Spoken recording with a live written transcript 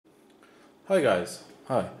Hi guys,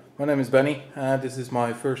 hi, my name is Benny and this is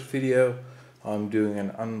my first video. I'm doing an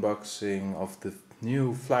unboxing of the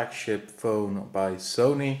new flagship phone by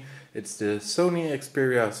Sony. It's the Sony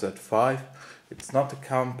Xperia Z5. It's not the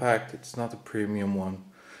compact, it's not the premium one,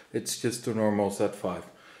 it's just the normal Z5.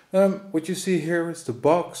 What you see here is the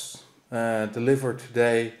box delivered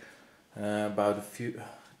today about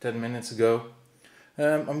 10 minutes ago.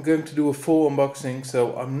 I'm going to do a full unboxing,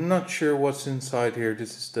 so I'm not sure what's inside here.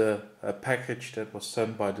 This is the package that was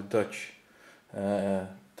sent by the Dutch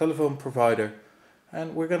telephone provider,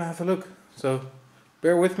 and we're gonna have a look. So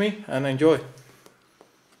bear with me and enjoy.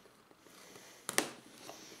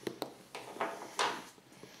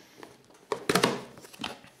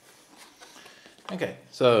 Okay,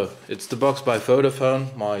 so it's the box by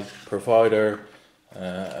Vodafone, my provider,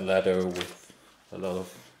 a letter with a lot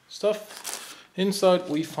of stuff. Inside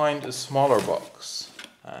we find a smaller box,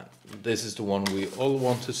 and this is the one we all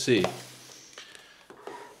want to see.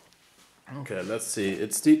 Okay, let's see.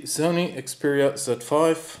 It's the Sony Xperia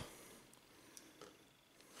Z5.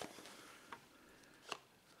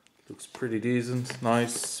 Looks pretty decent,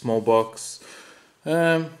 nice, small box.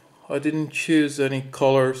 I didn't choose any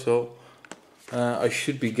color, so I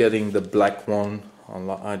should be getting the black one.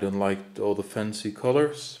 I don't like all the fancy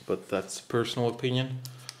colors, but that's personal opinion.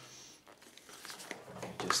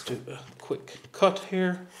 Just do a quick cut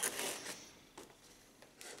here.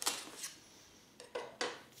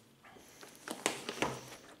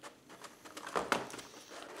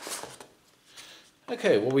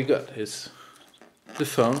 Okay, what we got is the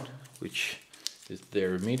phone, which is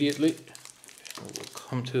there immediately. We'll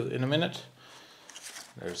come to in a minute.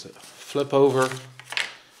 There's a flip over.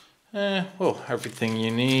 Well, everything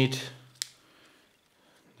you need.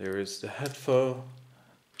 There is the headphone,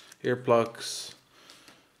 earplugs,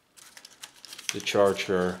 the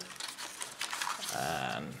charger,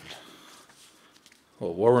 and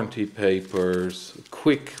well, warranty papers, a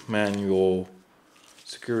quick manual,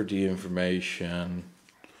 security information,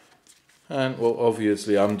 and well,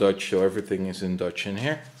 obviously I'm Dutch, so everything is in Dutch in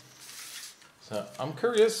here. So I'm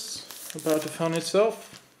curious about the phone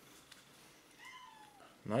itself.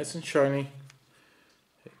 Nice and shiny.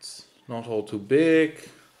 It's not all too big.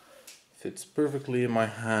 Fits perfectly in my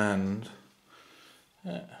hand.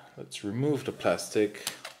 Let's remove the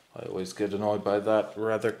plastic. I always get annoyed by that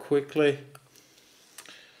rather quickly.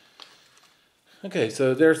 Okay,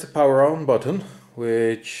 so there's the power on button,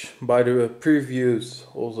 which by the previews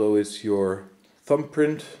also is your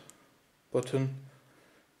thumbprint button,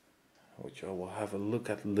 which I will have a look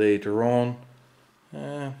at later on.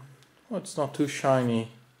 Well, it's not too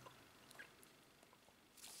shiny.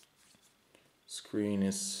 Screen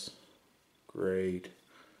is great.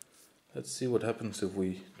 Let's see what happens if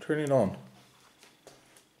we turn it on.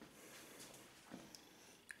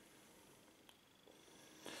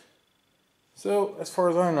 So, as far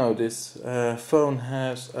as I know, this phone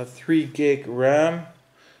has a 3 gig RAM,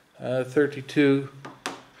 32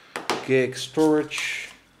 gig storage,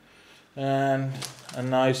 and a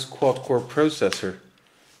nice quad-core processor.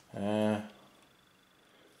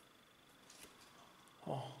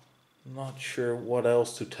 Not sure what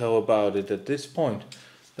else to tell about it at this point.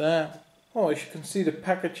 Well, as you can see, the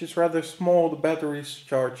package is rather small, the battery is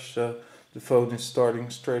charged, so the phone is starting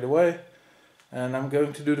straight away. And I'm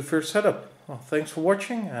going to do the first setup. Well, thanks for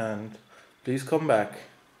watching and please come back.